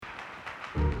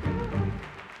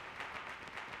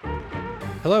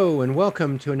Hello, and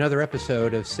welcome to another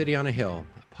episode of City on a Hill,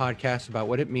 a podcast about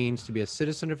what it means to be a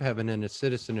citizen of heaven and a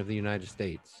citizen of the United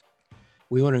States.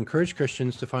 We want to encourage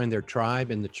Christians to find their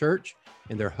tribe in the church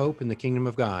and their hope in the kingdom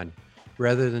of God,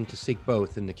 rather than to seek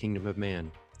both in the kingdom of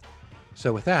man.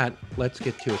 So with that, let's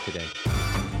get to it today.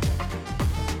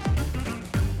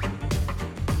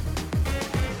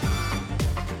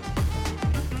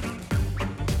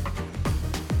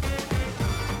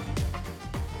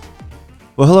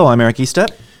 Well, hello, I'm Eric Eastep.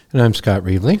 And I'm Scott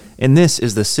Reevely. And this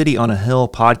is the City on a Hill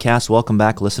podcast. Welcome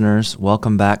back, listeners.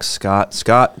 Welcome back, Scott.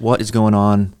 Scott, what is going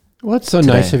on? Well, it's so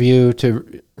nice of you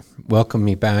to welcome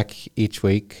me back each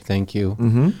week. Thank you.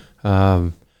 Mm-hmm.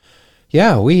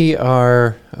 We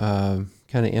are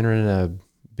kind of entering a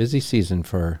busy season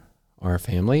for our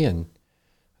family, and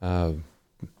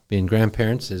being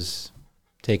grandparents is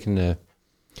taking a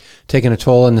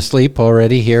toll on the sleep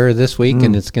already here this week,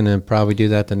 and it's going to probably do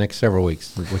that the next several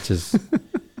weeks,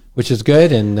 which is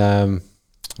good, and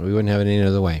we wouldn't have it any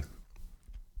other way.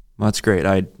 Well, that's great.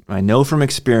 I know from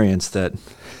experience that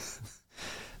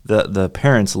the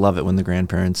parents love it when the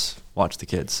grandparents watch the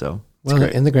kids. So well,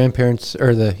 great. And the grandparents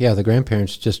the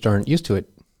grandparents just aren't used to it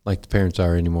like the parents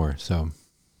are anymore. So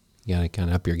you got to kind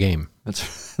of up your game.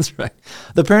 That's right.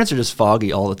 The parents are just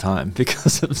foggy all the time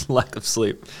because of lack of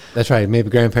sleep. That's right. Maybe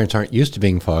grandparents aren't used to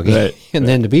being foggy, right.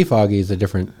 Then to be foggy is a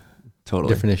different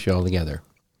issue altogether.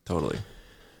 Totally.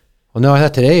 Well, no, I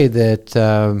thought today that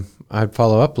I'd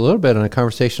follow up a little bit on a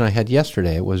conversation I had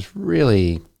yesterday. It was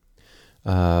really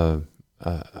a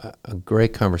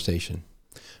great conversation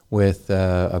with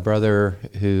a brother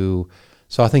who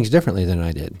saw things differently than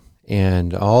I did.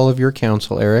 And all of your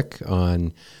counsel, Eric,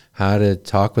 on how to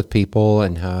talk with people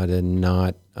and how to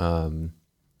not,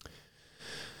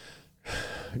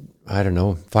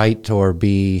 fight or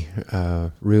be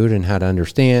rude, and how to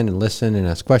understand and listen and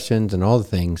ask questions and all the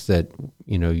things that,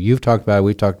 you've talked about,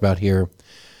 we've talked about here.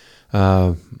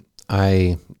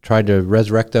 I tried to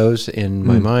resurrect those in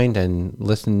my mind and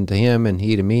listen to him and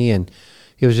he to me, and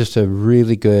it was just a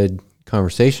really good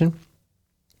conversation.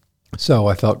 So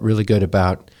I felt really good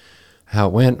about how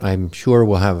it went. I'm sure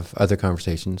we'll have other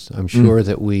conversations. I'm sure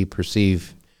that we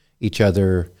perceive each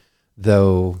other,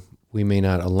 though we may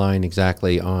not align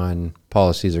exactly on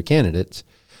policies or candidates,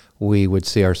 we would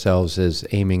see ourselves as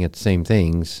aiming at the same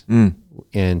things.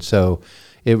 And so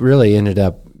it really ended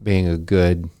up being a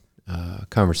good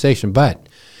conversation. But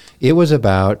it was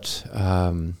about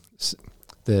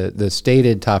the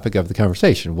stated topic of the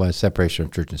conversation was separation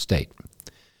of church and state.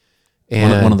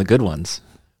 And one of the good ones.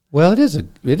 Well, it is a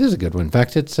good one. In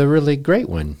fact, it's a really great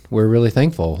one. We're really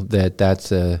thankful that that's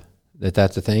a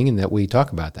thing, and that we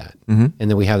talk about that, and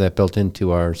that we have that built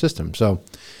into our system. So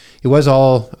it was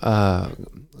all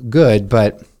good.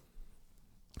 But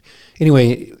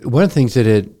anyway, one of the things that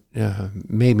it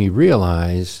made me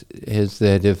realize is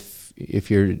that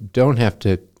if you don't have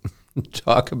to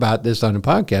talk about this on a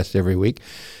podcast every week,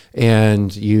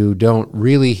 and you don't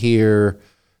really hear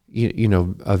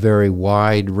a very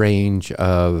wide range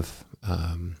of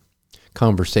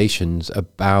conversations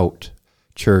about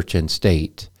church and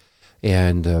state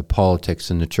and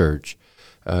politics in the church,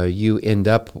 you end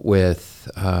up with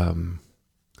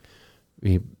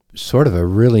sort of a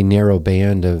really narrow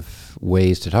band of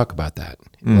ways to talk about that.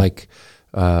 Like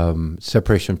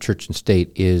separation of church and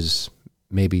state is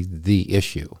maybe the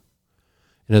issue.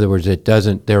 In other words,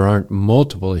 there aren't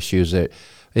multiple issues.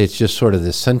 It's just sort of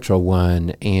the central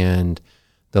one, and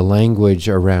the language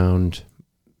around,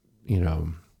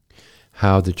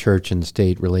 how the church and the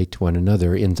state relate to one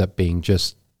another ends up being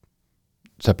just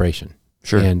separation.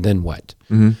 Sure. And then what?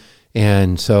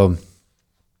 And so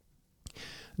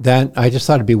that I just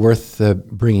thought it'd be worth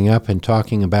bringing up and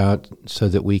talking about, so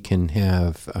that we can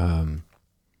have a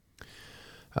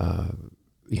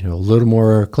little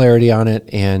more clarity on it.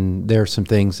 And there are some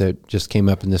things that just came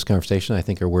up in this conversation I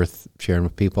think are worth sharing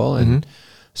with people. And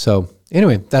so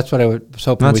anyway, that's what I was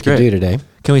hoping we could do today.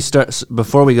 Can we start,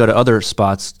 before we go to other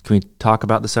spots, can we talk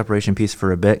about the separation piece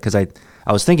for a bit? Because I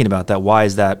was thinking about that. Why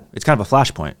is that? It's kind of a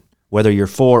flashpoint. Whether you're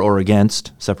for or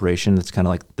against separation, it's kind of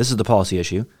like, this is the policy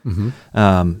issue.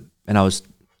 And I was,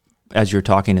 as you're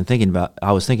talking and thinking about,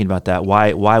 I was thinking about that.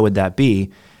 Why would that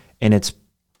be? And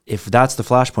if that's the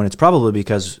flashpoint, it's probably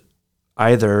because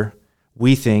either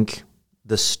we think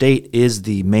the state is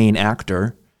the main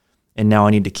actor, and now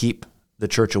I need to keep the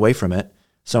church away from it.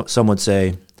 So some would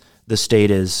say the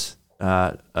state is,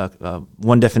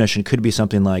 one definition could be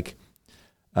something like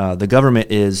the government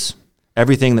is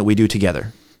everything that we do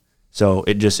together. So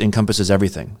it just encompasses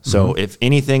everything. So if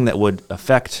anything that would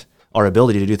affect our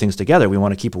ability to do things together, we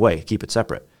want to keep away, keep it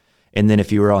separate. And then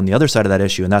if you were on the other side of that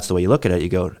issue and that's the way you look at it, you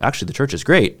go, actually the church is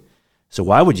great. So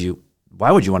why would you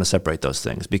want to separate those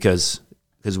things? Because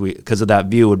of that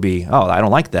view would be, oh, I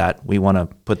don't like that. We want to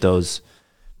put those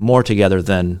more together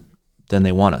than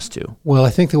they want us to. Well, I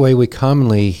think the way we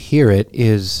commonly hear it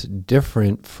is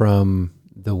different from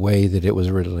the way that it was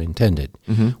originally intended.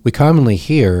 We commonly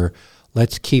hear,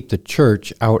 let's keep the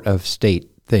church out of state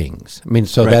things. I mean,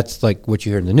 so that's like what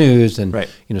you hear in the news, and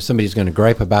somebody's going to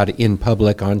gripe about it in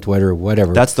public on Twitter or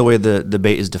whatever. That's the way the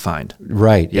debate is defined.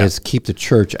 Right, is keep the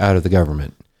church out of the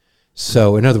government.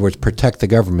 So, in other words, protect the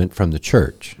government from the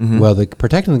church. Well,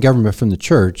 protecting the government from the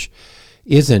church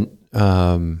isn't,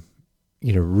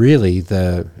 really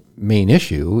the main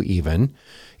issue. Even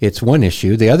it's one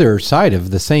issue. The other side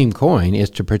of the same coin is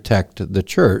to protect the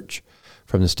church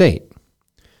from the state.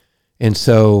 And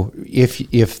so, if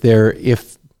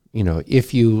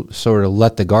you sort of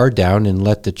let the guard down and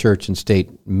let the church and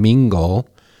state mingle,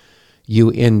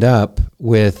 you end up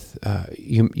with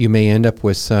you may end up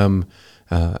with some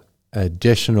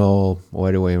additional,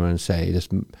 what do we want to say,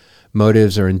 just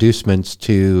motives or inducements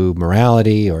to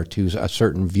morality or to a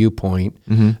certain viewpoint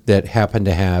that happen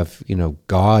to have,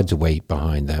 God's weight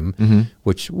behind them,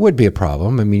 which would be a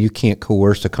problem. I mean, you can't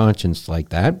coerce a conscience like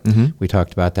that. We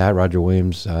talked about that. Roger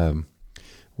Williams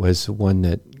was one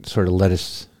that sort of led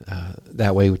us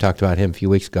that way. We talked about him a few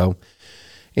weeks ago.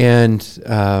 And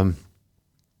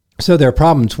so there are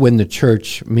problems when the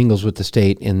church mingles with the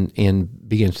state and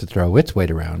begins to throw its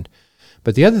weight around.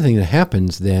 But the other thing that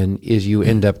happens then is you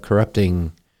end up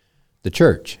corrupting the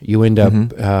church. You end up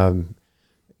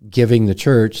giving the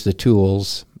church the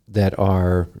tools that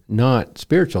are not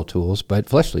spiritual tools, but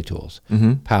fleshly tools,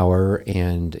 power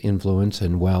and influence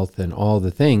and wealth and all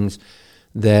the things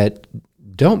that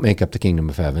don't make up the kingdom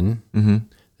of heaven,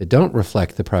 that don't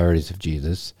reflect the priorities of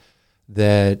Jesus,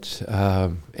 that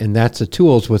and that's the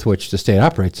tools with which the state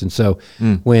operates. And so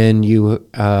when you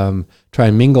try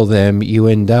and mingle them, you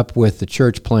end up with the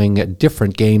church playing a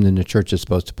different game than the church is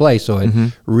supposed to play. So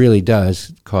it really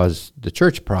does cause the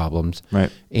church problems. Right.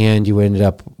 And you ended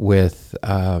up with,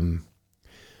 at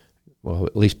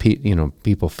least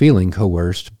people feeling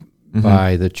coerced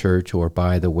by the church or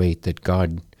by the weight that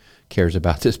God cares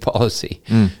about this policy.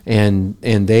 And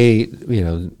they,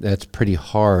 that's pretty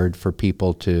hard for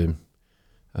people to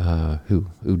who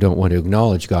don't want to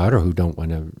acknowledge God or who don't want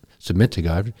to submit to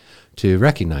God to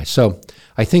recognize. So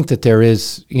I think that there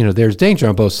is, there's danger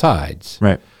on both sides.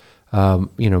 Right.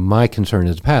 My concern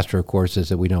as a pastor, of course, is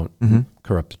that we don't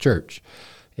corrupt the church.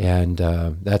 And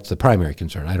that's the primary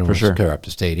concern. I don't want to corrupt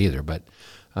the state either. But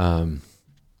and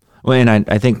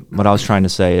I think what I was trying to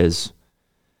say is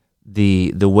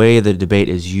the way the debate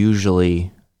is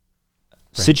usually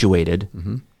situated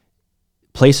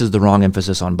places the wrong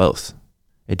emphasis on both.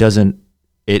 It doesn't.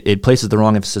 It places the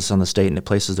wrong emphasis on the state, and it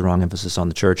places the wrong emphasis on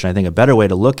the church. And I think a better way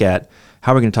to look at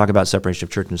how we're going to talk about separation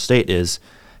of church and state is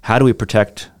how do we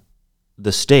protect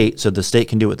the state so the state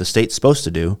can do what the state's supposed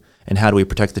to do, and how do we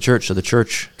protect the church so the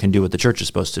church can do what the church is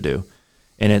supposed to do.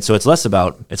 And it's less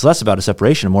about a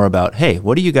separation and more about, hey,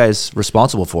 what are you guys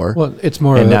responsible for? Well, it's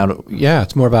more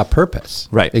it's more about purpose.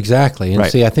 Right. Exactly. And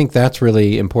see, I think that's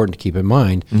really important to keep in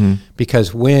mind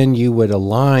because when you would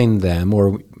align them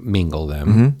or mingle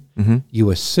them, you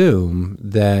assume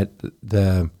that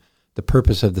the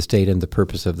purpose of the state and the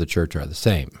purpose of the church are the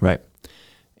same. Right.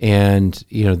 And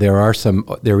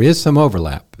there is some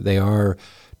overlap. They are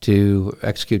to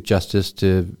execute justice,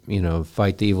 to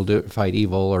fight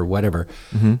evil or whatever.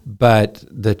 But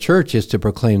the church is to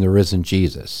proclaim the risen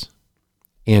Jesus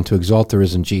and to exalt the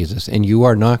risen Jesus. And you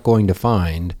are not going to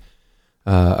find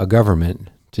a government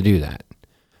to do that.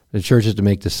 The church is to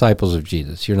make disciples of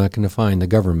Jesus. You're not going to find the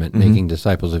government making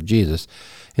disciples of Jesus.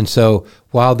 And so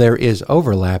while there is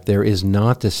overlap, there is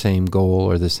not the same goal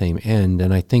or the same end.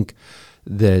 And I think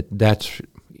that's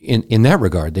in that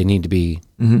regard, they need to be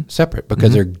separate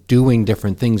because they're doing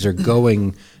different things. They're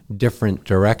going different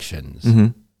directions.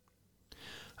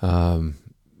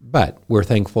 But we're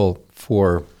thankful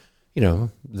for,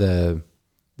 the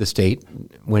state.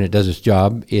 When it does its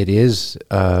job, it is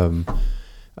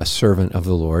a servant of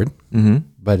the Lord,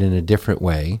 but in a different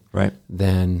way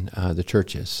than the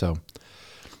church is. So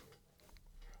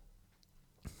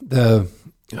the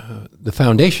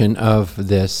foundation of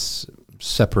this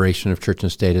separation of church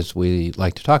and state, as we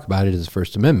like to talk about it, is the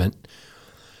First Amendment,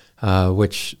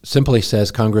 which simply says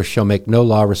Congress shall make no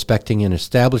law respecting an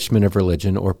establishment of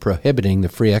religion or prohibiting the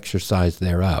free exercise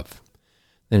thereof.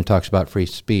 Then it talks about free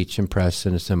speech and press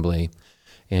and assembly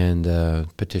and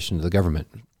petition to the government.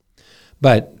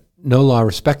 But no law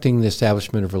respecting the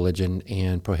establishment of religion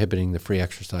and prohibiting the free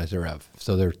exercise thereof.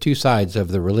 So there are two sides of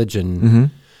the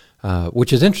religion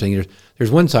which is interesting.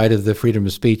 There's one side of the freedom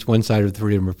of speech, one side of the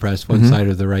freedom of press, one side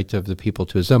of the right of the people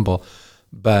to assemble,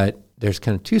 but there's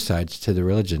kind of two sides to the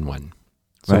religion one.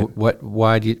 So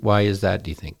why is that,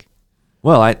 do you think?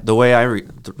 Well, the way I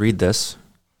read this,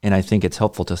 and I think it's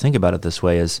helpful to think about it this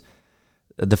way, is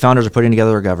the founders are putting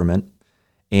together a government,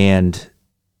 and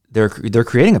they're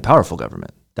creating a powerful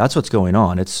government. That's what's going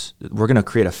on. We're going to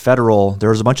create a federal.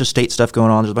 There's a bunch of state stuff going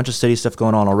on. There's a bunch of city stuff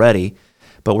going on already,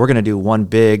 but we're going to do one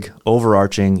big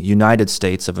overarching United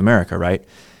States of America, right?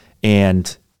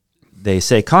 And they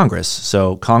say Congress.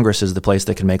 So Congress is the place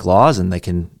that can make laws, and they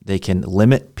can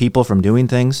limit people from doing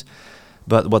things.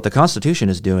 But what the Constitution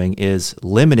is doing is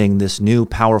limiting this new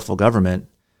powerful government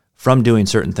from doing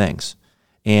certain things.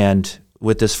 And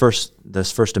with this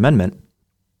First Amendment,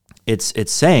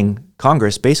 it's saying,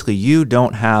 Congress, basically you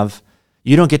don't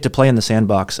get to play in the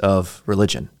sandbox of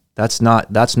religion. That's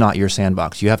not your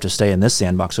sandbox. You have to stay in this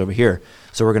sandbox over here.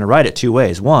 So we're going to write it two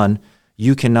ways. One,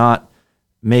 you cannot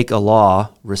make a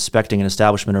law respecting an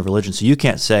establishment of religion. So you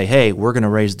can't say, hey, we're going to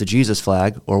raise the Jesus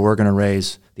flag, or we're going to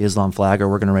raise the Islam flag, or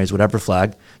we're going to raise whatever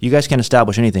flag. You guys can't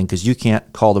establish anything because you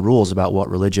can't call the rules about what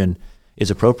religion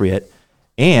is appropriate.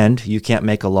 And you can't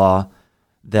make a law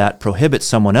that prohibits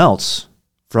someone else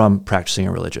from practicing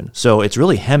a religion. So it's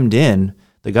really hemmed in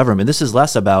the government. This is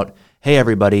less about, hey,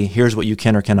 everybody, here's what you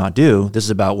can or cannot do. This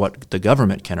is about what the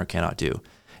government can or cannot do.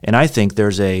 And I think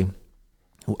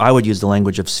I would use the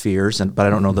language of spheres, but I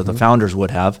don't know that the founders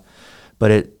would have.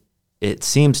 But it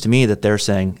seems to me that they're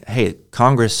saying, hey,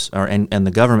 Congress and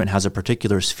the government has a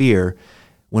particular sphere.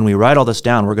 When we write all this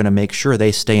down, we're going to make sure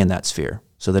they stay in that sphere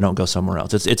so they don't go somewhere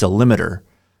else. It's a limiter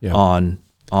on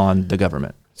the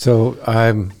government. So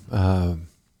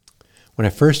when I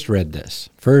first read this,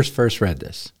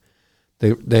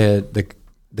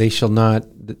 they shall not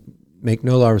make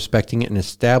no law respecting an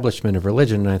establishment of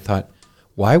religion. And I thought,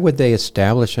 why would they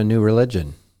establish a new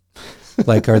religion?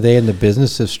 Like, are they in the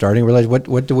business of starting religion?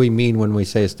 What do we mean when we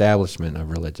say establishment of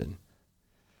religion?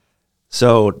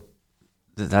 So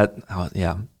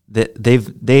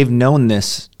they've known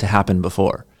this to happen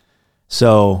before.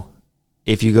 So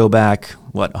if you go back,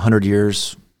 100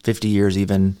 years, 50 years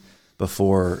even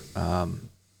before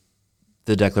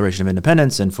the Declaration of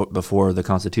Independence and before the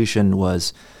Constitution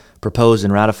was proposed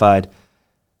and ratified,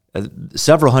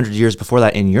 several hundred years before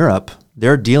that in Europe,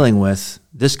 they're dealing with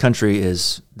this country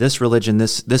is this religion,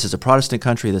 this is a Protestant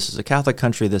country, this is a Catholic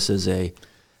country, this is a...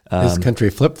 this country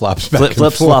flip-flops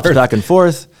back and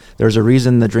forth. There's a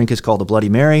reason the drink is called a Bloody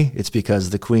Mary. It's because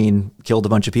the Queen killed a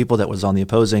bunch of people that was on the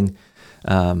opposing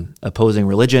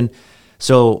religion.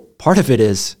 So part of it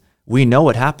is we know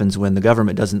what happens when the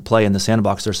government doesn't play in the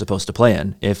sandbox they're supposed to play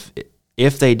in.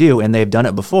 If they do, and they've done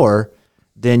it before,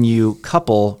 then you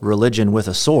couple religion with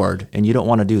a sword, and you don't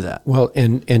want to do that. Well,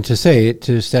 and to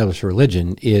establish a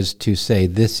religion is to say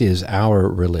this is our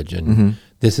religion. Mm-hmm.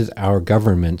 This is our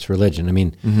government's religion. I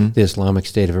mean, the Islamic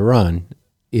State of Iran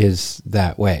is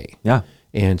that way. Yeah,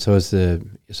 and so is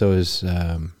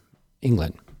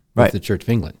England, right? The Church of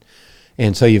England,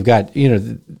 and so you've got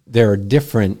there are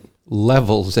different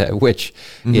levels at which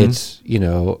it's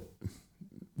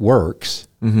works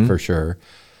for sure.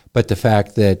 But the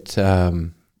fact that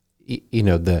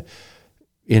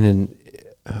in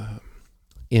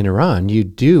Iran you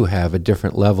do have a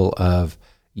different level of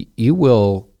you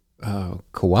will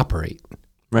cooperate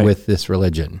with this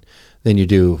religion than you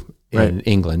do in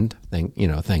England.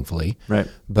 Thankfully, right.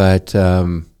 But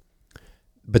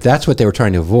that's what they were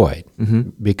trying to avoid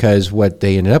because what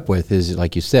they ended up with is,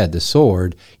 like you said, the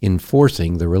sword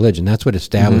enforcing the religion. That's what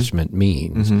establishment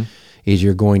means. Is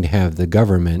you're going to have the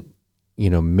government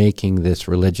making this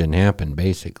religion happen,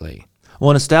 basically.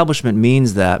 Well, an establishment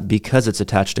means that because it's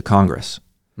attached to Congress.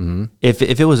 Mm-hmm.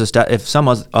 If some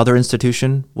other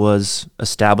institution was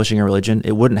establishing a religion,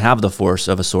 it wouldn't have the force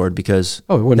of a sword because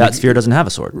that sphere doesn't have a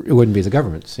sword. It wouldn't be the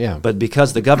government's, yeah. But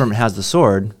because the government has the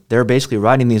sword, they're basically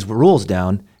writing these rules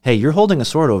down. Hey, you're holding a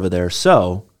sword over there,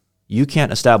 so you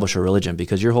can't establish a religion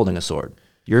because you're holding a sword.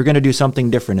 You're going to do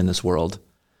something different in this world,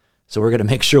 so we're going to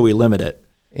make sure we limit it.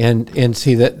 And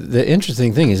see that the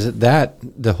interesting thing is that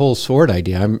the whole sword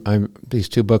idea. I'm these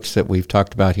two books that we've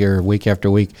talked about here week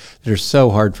after week that are so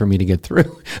hard for me to get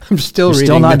through. I'm still reading.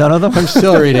 Still not done with them. I'm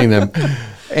still reading them,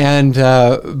 and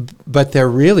but they're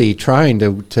really trying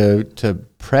to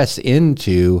press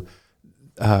into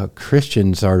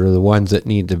Christians are the ones that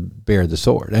need to bear the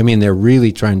sword. I mean, they're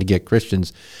really trying to get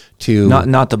Christians to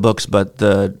not the books, but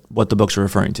what the books are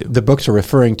referring to. The books are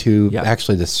referring to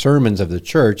actually the sermons of the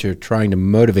church are trying to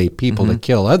motivate people to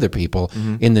kill other people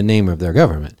in the name of their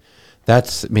government.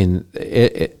 That's at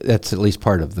least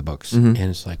part of the books, and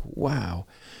it's like, wow.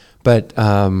 but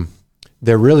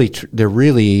they're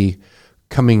really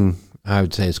coming, I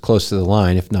would say, as close to the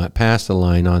line, if not past the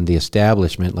line, on the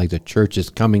establishment. Like the church is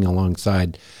coming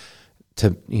alongside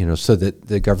to, so that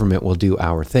the government will do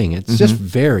our thing. It's just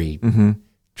very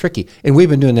tricky, and we've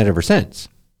been doing that ever since.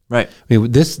 Right. I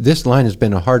mean, this line has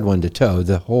been a hard one to toe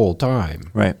the whole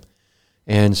time. Right.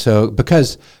 And so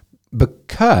because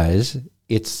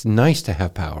it's nice to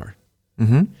have power.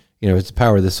 It's the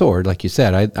power of the sword, like you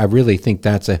said. I really think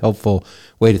that's a helpful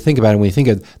way to think about it. When you think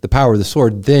of the power of the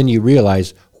sword, then you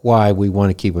realize why we want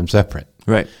to keep them separate.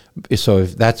 Right. So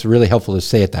if that's really helpful to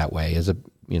say it that way, as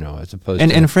opposed to...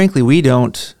 And frankly, we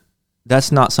don't...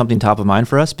 That's not something top of mind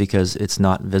for us because it's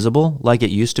not visible like it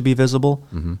used to be visible.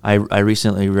 I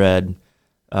recently read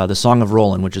The Song of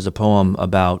Roland, which is a poem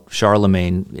about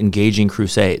Charlemagne engaging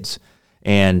crusades.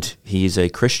 And he's a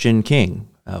Christian king,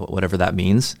 whatever that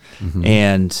means.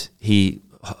 And he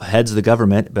heads the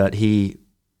government, but he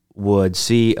would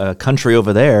see a country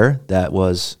over there that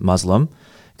was Muslim,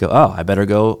 go, oh, I better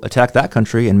go attack that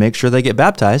country and make sure they get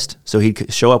baptized. So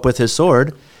he'd show up with his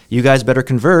sword. You guys better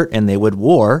convert, and they would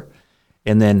war.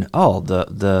 And then,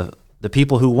 the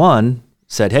people who won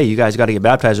said, hey, you guys got to get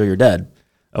baptized or you're dead.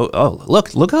 Oh,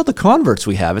 look how the converts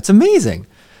we have. It's amazing.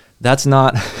 That's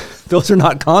not, those are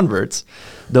not converts.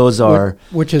 Those are...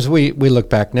 Which is, we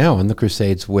look back now on the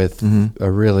Crusades with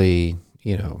a really,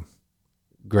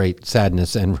 great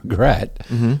sadness and regret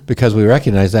because we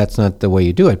recognize that's not the way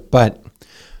you do it. But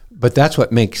that's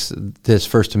what makes this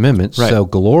First Amendment so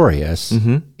glorious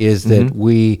is that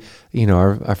we,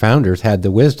 our founders had the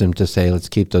wisdom to say, let's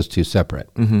keep those two separate.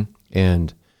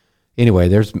 And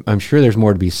anyway, I'm sure there's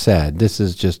more to be said. This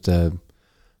is just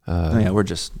we're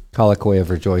just colloquy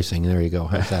of rejoicing. There you go.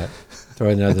 How's that? Throw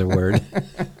another word.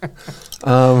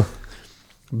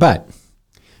 But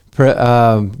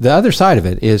the other side of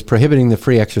it is prohibiting the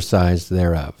free exercise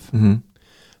thereof.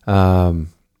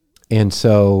 And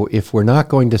so if we're not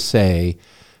going to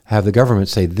have the government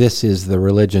say, this is the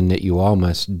religion that you all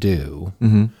must do,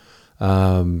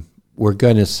 we're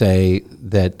going to say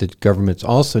that the government's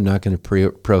also not going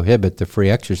to prohibit the free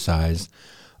exercise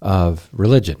of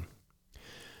religion.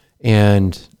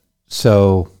 And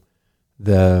so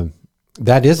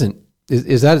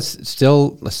is that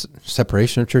still a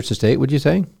separation of church and state, would you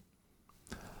say?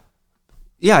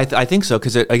 Yeah, I think so,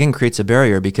 because it, again, creates a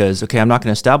barrier because, okay, I'm not going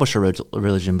to establish a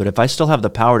religion, but if I still have the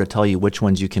power to tell you which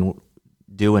ones you can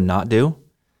do and not do,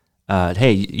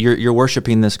 hey, you're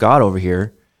worshiping this God over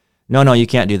here. No, you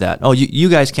can't do that. Oh, you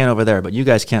guys can over there, but you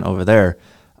guys can't over there.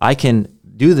 I can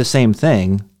do the same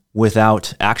thing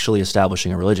without actually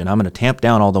establishing a religion. I'm going to tamp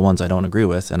down all the ones I don't agree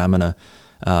with, and I'm going to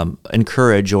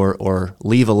encourage or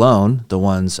leave alone the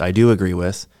ones I do agree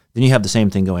with. Then you have the same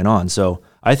thing going on. So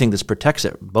I think this protects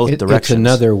it both directions. It's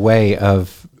another way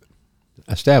of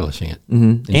establishing it.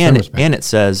 And it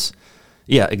says,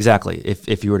 yeah, exactly.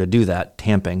 If you were to do that,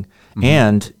 tamping,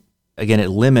 and again, it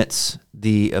limits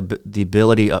the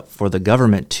ability for the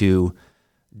government to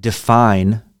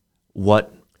define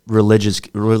what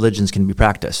religions can be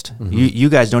practiced. You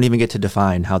guys don't even get to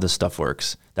define how this stuff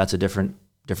works. That's a different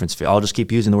sphere. I'll just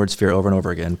keep using the word sphere over and over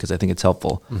again because I think it's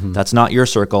helpful. That's not your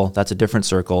circle. That's a different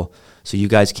circle. So you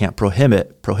guys can't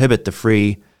prohibit the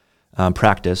free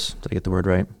practice. Did I get the word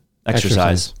right?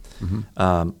 Exercise.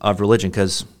 Of religion,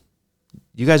 because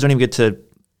you guys don't even get to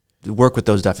work with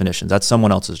those definitions. That's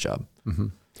someone else's job.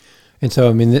 And so,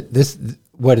 I mean,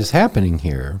 what is happening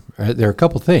here, there are a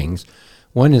couple things.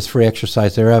 One is free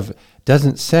exercise thereof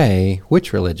doesn't say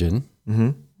which religion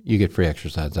you get free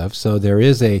exercise of. So there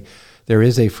is a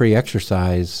free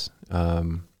exercise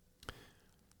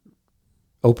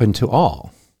open to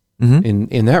all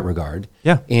in that regard.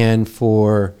 Yeah. And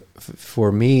for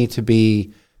me to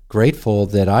be grateful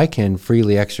that I can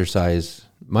freely exercise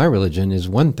my religion is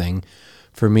one thing.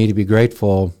 For me to be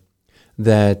grateful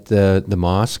that the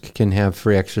mosque can have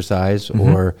free exercise,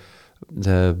 or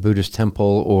the Buddhist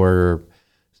temple, or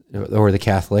the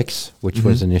Catholics, which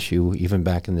was an issue even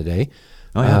back in the day,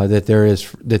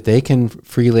 that they can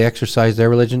freely exercise their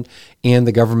religion, and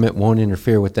the government won't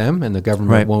interfere with them, and the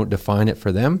government won't define it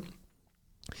for them.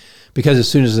 Because as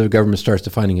soon as the government starts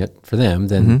defining it for them,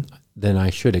 then I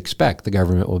should expect the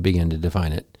government will begin to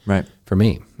define it for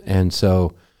me. And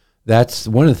so that's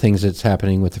one of the things that's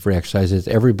happening with the free exercise is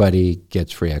everybody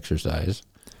gets free exercise,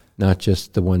 not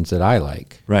just the ones that I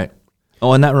like. Right.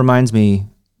 Oh, and that reminds me,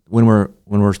 when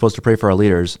we're supposed to pray for our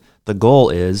leaders, the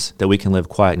goal is that we can live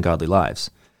quiet and godly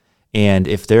lives. And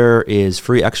if there is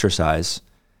free exercise,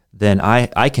 then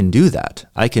I can do that.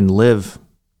 I can live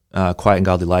quiet and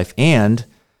godly life, and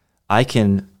I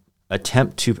can I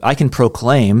can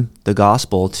proclaim the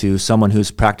gospel to someone who's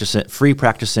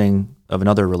practicing of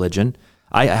another religion.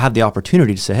 I have the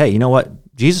opportunity to say, hey, you know what?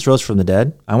 Jesus rose from the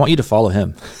dead. I want you to follow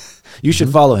him. You should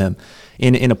follow him.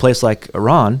 In a place like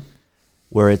Iran,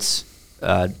 where it's,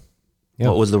 what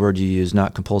was the word you used?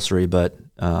 Not compulsory, but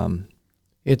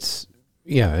it's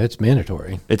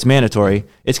mandatory. It's mandatory.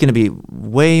 It's going to be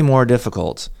way more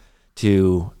difficult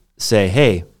to say,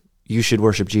 hey, you should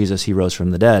worship Jesus. He rose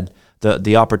from the dead.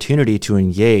 The opportunity to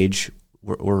engage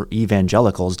or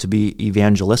evangelicals, to be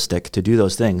evangelistic, to do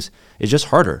those things is just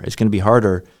harder. It's going to be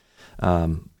harder.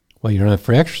 Well, you don't have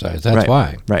free exercise. That's right,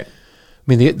 why. Right. I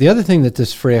mean, the other thing that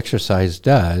this free exercise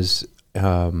does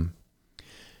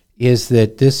is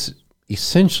that this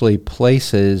essentially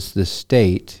places the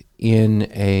state in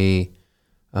a,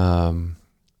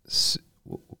 since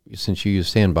you use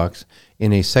sandbox,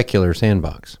 in a secular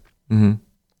sandbox. Mm-hmm.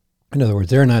 In other words,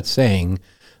 they're not saying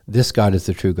this God is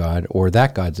the true God, or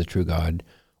that God's the true God,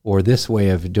 or this way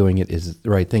of doing it is the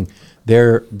right thing.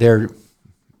 They're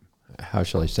how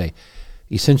shall I say,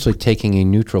 essentially taking a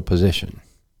neutral position.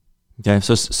 Okay,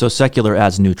 so secular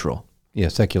as neutral. Yeah,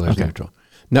 secular as neutral.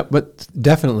 No, but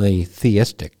definitely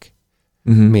theistic.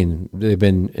 Mm-hmm. I mean, they've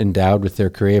been endowed with their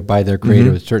by their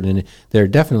creator with certain. They're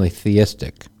definitely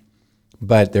theistic,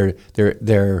 but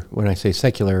they're when I say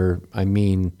secular, I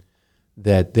mean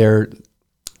that they're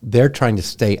trying to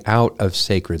stay out of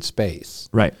sacred space.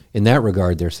 Right. In that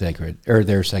regard, they're sacred, or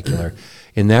they're secular.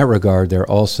 In that regard, they're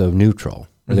also neutral,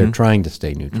 or they're trying to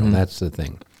stay neutral. That's the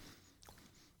thing.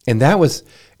 And that's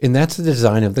the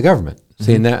design of the government.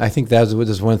 See, and that, I think that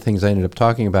was one of the things I ended up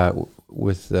talking about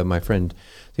with my friend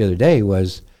the other day,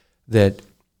 was that,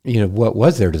 what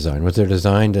was their design? Was their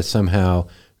design to somehow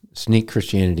sneak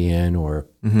Christianity in, or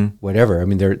whatever? I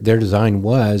mean, their design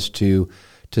was to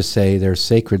say there's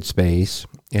sacred space,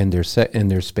 and there's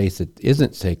space that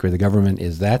isn't sacred. The government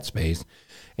is that space,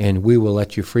 and we will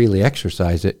let you freely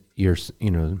exercise it, your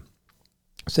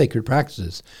sacred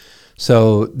practices.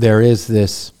 So there is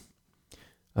this.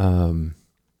 To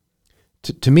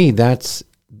me, that's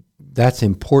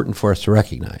important for us to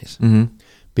recognize,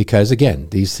 because again,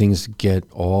 these things get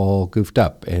all goofed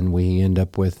up, and we end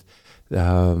up with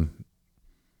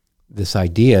this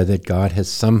idea that God has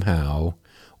somehow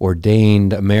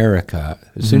ordained America.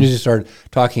 As soon as you start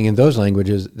talking in those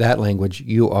languages,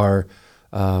 you are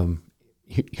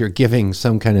you're giving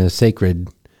some kind of sacred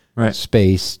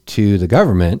space to the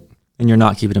government, and you're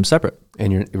not keeping them separate.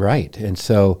 And you're right. And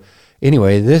so,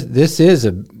 anyway, this is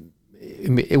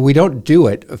we don't do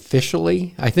it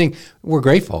officially. I think we're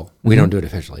grateful we don't do it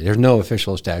officially. There's no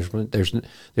official establishment.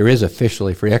 There is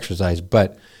officially free exercise,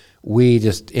 but we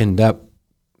just end up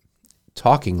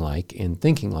talking like and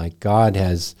thinking like God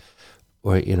has,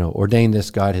 ordained this.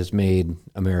 God has made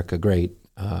America great.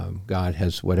 God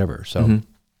has whatever. So,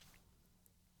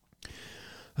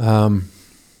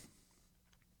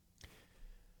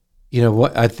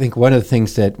 what I think one of the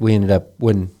things that we ended up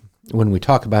when we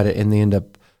talk about it and they end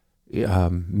up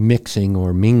mixing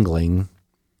or mingling,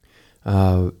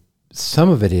 some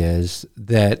of it is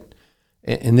that,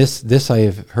 and this I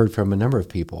have heard from a number of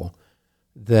people,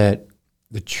 that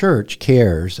the church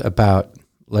cares about,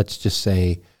 let's just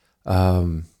say,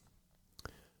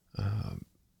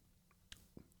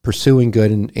 pursuing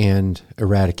good and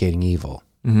eradicating evil,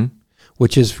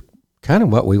 which is kind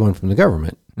of what we want from the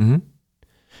government.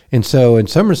 And so in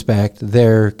some respect,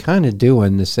 they're kind of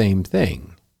doing the same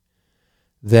thing.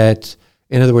 That,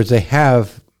 in other words, they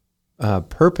have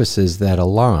purposes that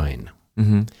align.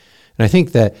 And I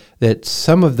think that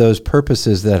some of those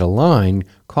purposes that align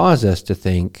cause us to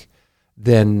think,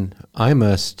 then I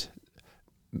must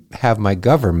have my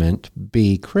government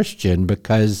be Christian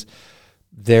because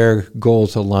their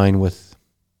goals align with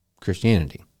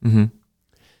Christianity.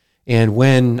 And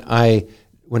when I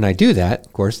do that,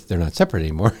 of course, they're not separate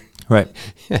anymore. Right.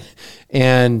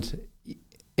 and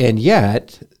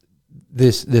yet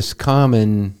this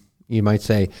common, you might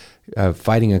say,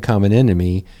 fighting a common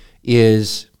enemy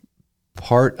is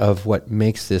part of what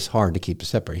makes this hard to keep a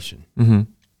separation.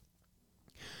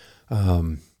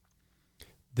 The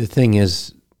thing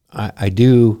is, I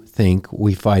do think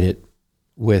we fight it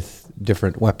with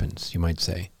different weapons, you might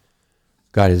say.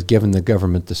 God has given the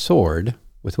government the sword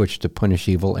with which to punish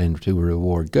evil and to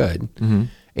reward good.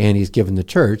 And he's given the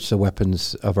church the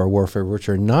weapons of our warfare, which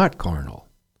are not carnal,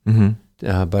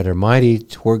 but are mighty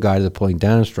toward God to the pulling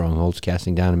down of strongholds,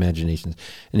 casting down imaginations,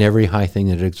 and every high thing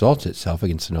that exalts itself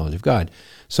against the knowledge of God.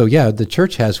 So yeah, the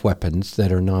church has weapons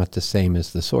that are not the same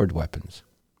as the sword weapons.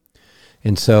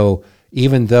 And so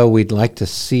even though we'd like to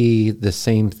see the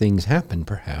same things happen,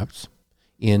 perhaps,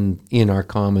 in our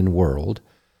common world,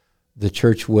 the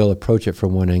church will approach it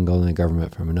from one angle and the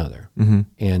government from another,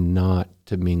 and not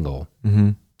to mingle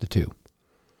the two.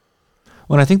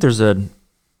 Well, I think there's a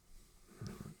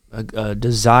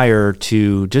desire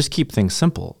to just keep things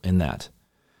simple in that,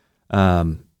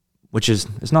 which is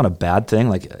it's not a bad thing.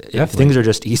 Like if things are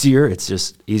just easier, it's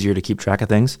just easier to keep track of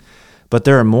things. But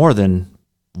there are more than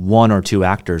one or two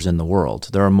actors in the world.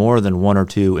 There are more than one or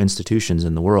two institutions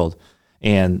in the world,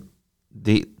 and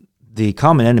the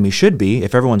common enemy should be,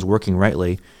 if everyone's working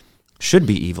rightly, should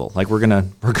be evil. Like we're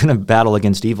gonna battle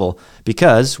against evil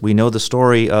because we know the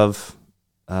story of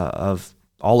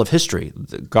all of history.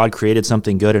 God created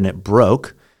something good and it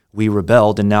broke. We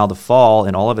rebelled, and now the fall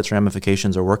and all of its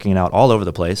ramifications are working out all over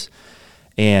the place.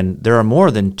 And there are more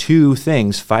than two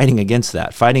things fighting against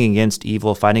that, fighting against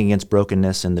evil, fighting against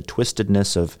brokenness and the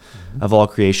twistedness of all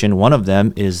creation. One of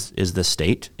them is the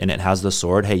state, and it has the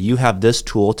sword. Hey, you have this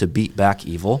tool to beat back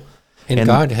evil. And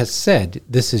God has said,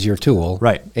 this is your tool.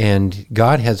 Right. And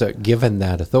God has given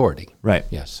that authority. Right.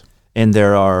 Yes. And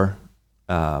there are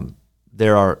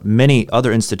many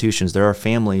other institutions. There are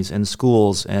families and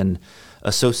schools and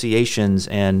associations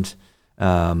and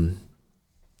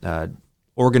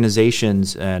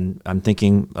organizations, and I'm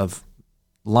thinking of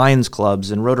Lions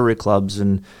clubs and Rotary clubs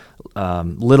and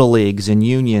Little Leagues and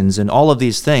unions and all of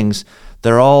these things.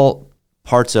 They're all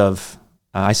parts of,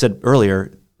 I said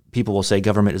earlier, people will say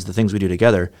government is the things we do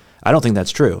together. I don't think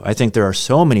that's true. I think there are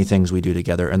so many things we do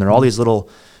together, and there are all these little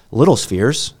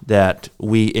spheres that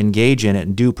we engage in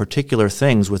and do particular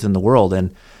things within the world,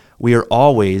 and we are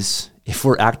always, if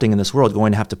we're acting in this world,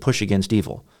 going to have to push against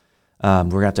evil. We're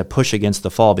going to have to push against the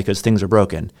fall because things are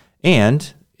broken.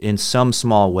 And in some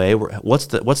small way, what's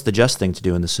the just thing to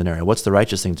do in this scenario? What's the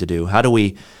righteous thing to do? How do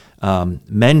we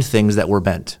mend things that were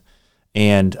bent?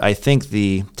 And I think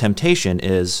the temptation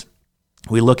is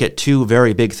we look at two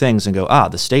very big things and go,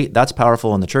 the state, that's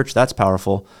powerful, and the church, that's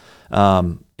powerful.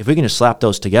 If we can just slap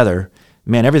those together,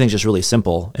 man, everything's just really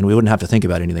simple, and we wouldn't have to think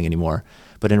about anything anymore.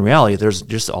 But in reality, there's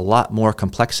just a lot more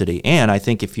complexity. And I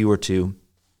think if you were to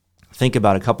think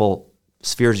about a couple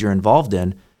spheres you're involved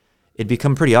in, it'd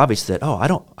become pretty obvious that, I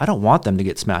don't want them to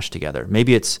get smashed together.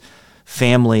 Maybe it's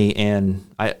family and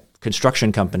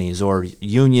construction companies, or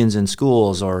unions and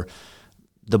schools, or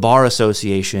the bar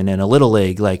association and a little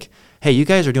league. Like, hey, you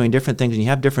guys are doing different things and you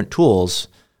have different tools.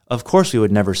 Of course, we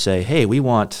would never say, hey, we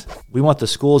want the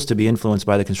schools to be influenced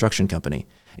by the construction company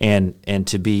and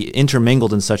to be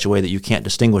intermingled in such a way that you can't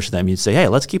distinguish them. You'd say, hey,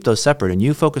 let's keep those separate, and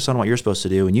you focus on what you're supposed to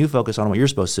do, and you focus on what you're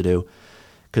supposed to do,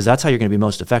 because that's how you're going to be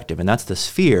most effective. And that's the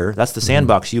sphere, that's the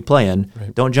sandbox you play in.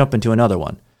 Right. Don't jump into another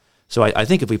one. So I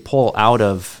think if we pull out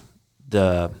of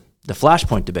the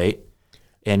flashpoint debate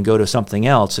and go to something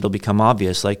else, it'll become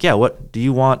obvious. Like, yeah, what do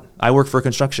you want? I work for a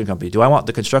construction company. Do I want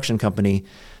the construction company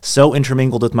so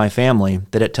intermingled with my family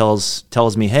that it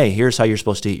tells me, hey, here's how you're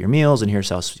supposed to eat your meals, and here's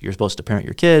how you're supposed to parent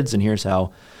your kids, and here's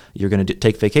how you're going to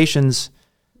take vacations?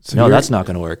 So no, that's not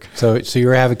going to work. So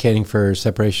you're advocating for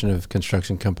separation of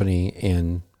construction company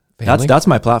and family? That's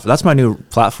my platform. That's my new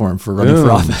platform for running for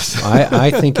office.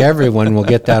 I think everyone will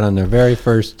get that on their very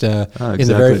first in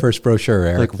the very first brochure,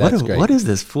 Eric. Like, that's great. What is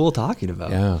this fool talking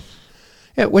about?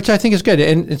 Yeah, which I think is good.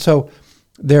 And so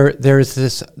there's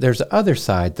the other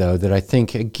side, though, that I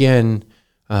think, again,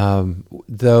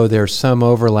 though there's some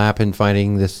overlap in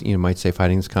fighting this, might say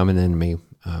fighting this common enemy,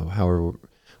 however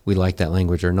we like that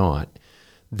language or not.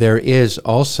 There is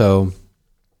also,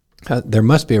 there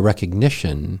must be a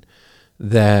recognition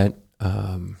that,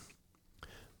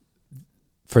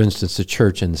 for instance, the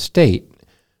church and the state,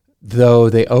 though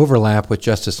they overlap with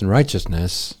justice and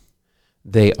righteousness,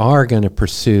 they are going to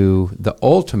pursue the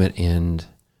ultimate end,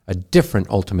 a different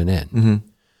ultimate end.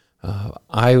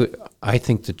 I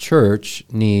think the church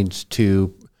needs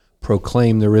to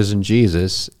proclaim the risen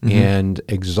Jesus and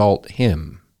exalt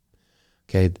him.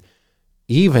 Okay.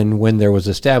 Even when there was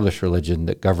established religion,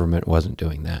 the government wasn't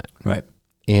doing that. Right.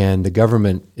 And the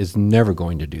government is never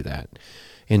going to do that.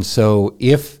 And so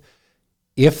and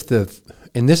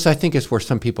this I think is where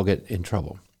some people get in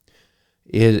trouble,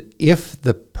 if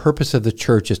the purpose of the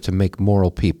church is to make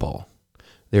moral people,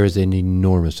 there is an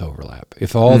enormous overlap.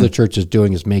 If all the church is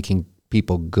doing is making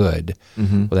people good,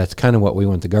 well, that's kind of what we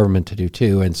want the government to do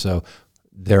too. And so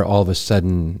they're all of a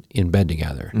sudden in bed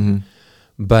together.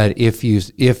 But if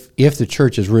the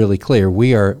church is really clear,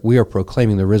 we are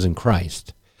proclaiming the risen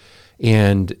Christ,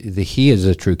 and he is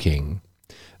a true king,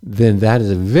 then that is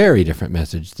a very different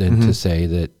message than to say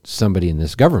that somebody in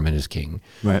this government is king.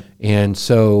 Right. And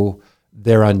so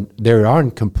they're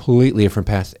on completely different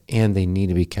paths, and they need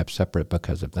to be kept separate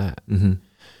because of that.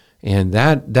 And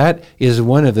that is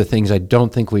one of the things I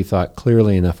don't think we thought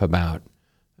clearly enough about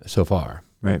so far.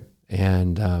 Right.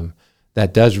 And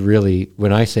that does really,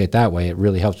 when I say it that way, it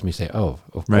really helps me say, oh,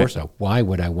 of course so. Why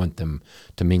would I want them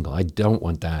to mingle? I don't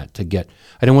want that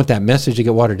I don't want that message to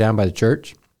get watered down by the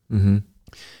church. Mm-hmm.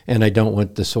 And I don't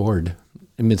want the sword.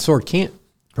 I mean, the sword can't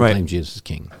proclaim Jesus as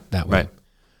king that way. Right.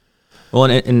 Well,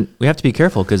 and we have to be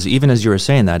careful, because even as you were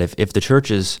saying that, if the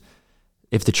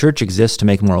church exists to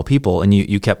make moral people, and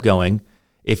you kept going,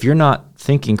 if you're not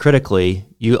thinking critically,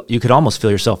 you could almost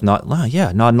feel yourself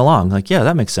nodding along, like, yeah,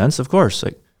 that makes sense, of course.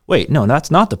 Like, wait, no, that's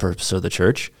not the purpose of the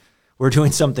church. We're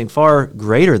doing something far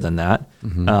greater than that.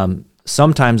 Mm-hmm.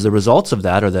 Sometimes the results of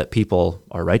that are that people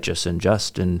are righteous and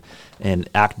just and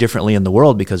act differently in the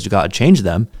world because God changed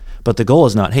them. But the goal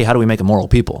is not, hey, how do we make a moral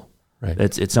people? Right.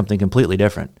 It's something completely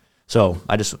different. So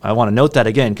I want to note that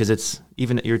again, because it's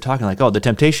even, you're talking like, oh, the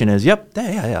temptation is, yeah,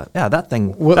 that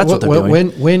thing, that's what they're doing.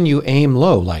 When you aim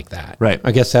low like that, right?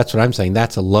 I guess that's what I'm saying.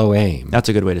 That's a low aim. That's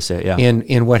a good way to say it, yeah.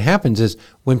 And what happens is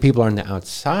when people are on the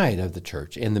outside of the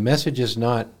church and the message is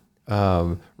not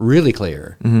really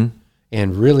clear mm-hmm.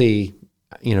 and really,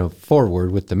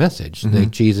 forward with the message mm-hmm.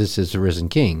 that Jesus is the risen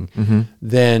King, mm-hmm.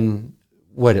 then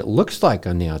what it looks like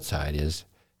on the outside is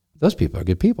those people are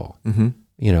good people, mm-hmm.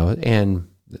 And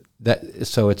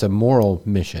so it's a moral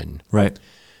mission, right?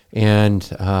 And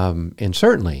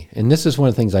certainly, and this is one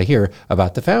of the things I hear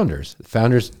about the founders. The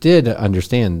founders did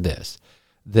understand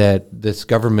that this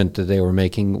government that they were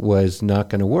making was not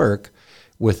going to work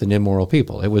with an immoral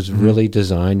people. It was mm-hmm. really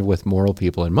designed with moral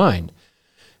people in mind.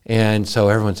 And so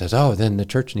everyone says, oh, then the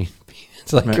church needs to be.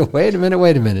 It's like, right. wait a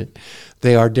minute.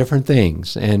 They are different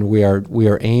things, and we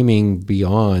are aiming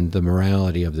beyond the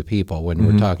morality of the people when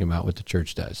mm-hmm. we're talking about what the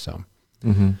church does. So.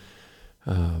 Mm-hmm.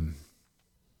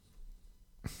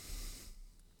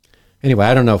 Anyway,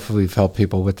 I don't know if we've helped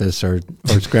people with this or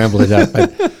scrambled it up,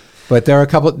 but there are a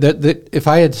couple that if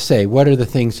I had to say, what are the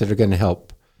things that are going to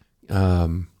help?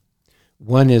 One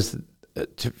is,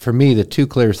 for me, the two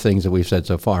clearest things that we've said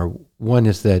so far. One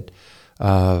is that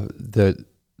the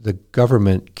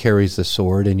government carries the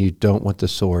sword, and you don't want the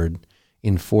sword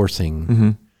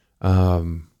enforcing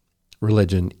mm-hmm.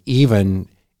 Religion, even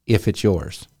if it's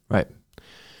yours. Right.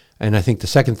 And I think the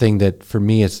second thing that for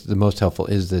me is the most helpful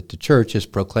is that the church is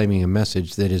proclaiming a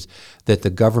message that the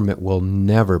government will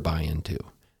never buy into,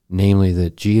 namely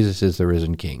that Jesus is the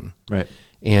risen King. Right.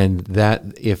 And that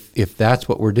if that's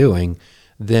what we're doing,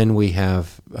 then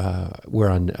we're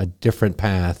on a different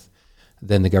path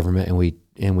than the government, and we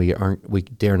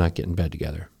dare not get in bed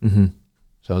together. Mm-hmm.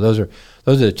 So those are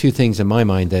the two things in my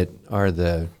mind that are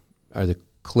the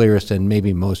clearest and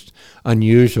maybe most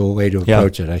unusual way to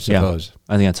approach it, I suppose. Yeah.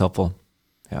 I think that's helpful.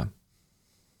 Yeah.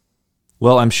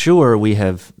 Well, I'm sure we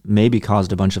have maybe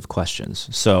caused a bunch of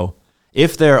questions. So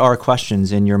if there are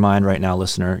questions in your mind right now,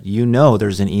 listener,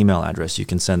 there's an email address you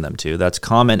can send them to. That's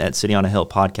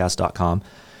comment@cityonahillpodcast.com.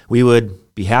 We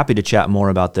would be happy to chat more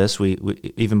about this. We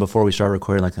even before we start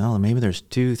recording, like, oh, maybe there's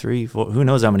 2, 3, 4, who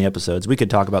knows how many episodes. We could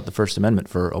talk about the First Amendment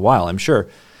for a while, I'm sure.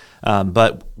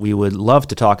 But we would love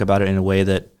to talk about it in a way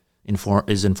that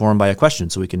is informed by a question,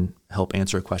 so we can help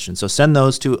answer a question. So send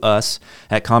those to us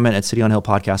at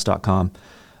comment@cityonahillpodcast.com.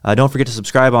 Don't forget to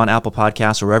subscribe on Apple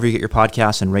Podcasts or wherever you get your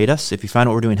podcasts, and rate us. If you find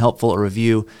what we're doing helpful, a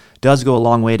review does go a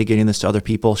long way to getting this to other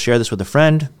people. Share this with a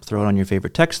friend. Throw it on your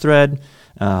favorite text thread.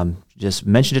 Just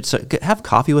mention it. So have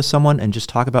coffee with someone and just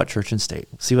talk about church and state.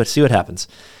 See what happens.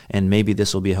 And maybe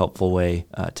this will be a helpful way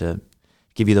to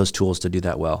give you those tools to do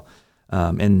that well.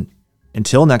 And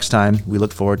until next time, we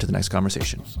look forward to the next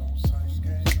conversation.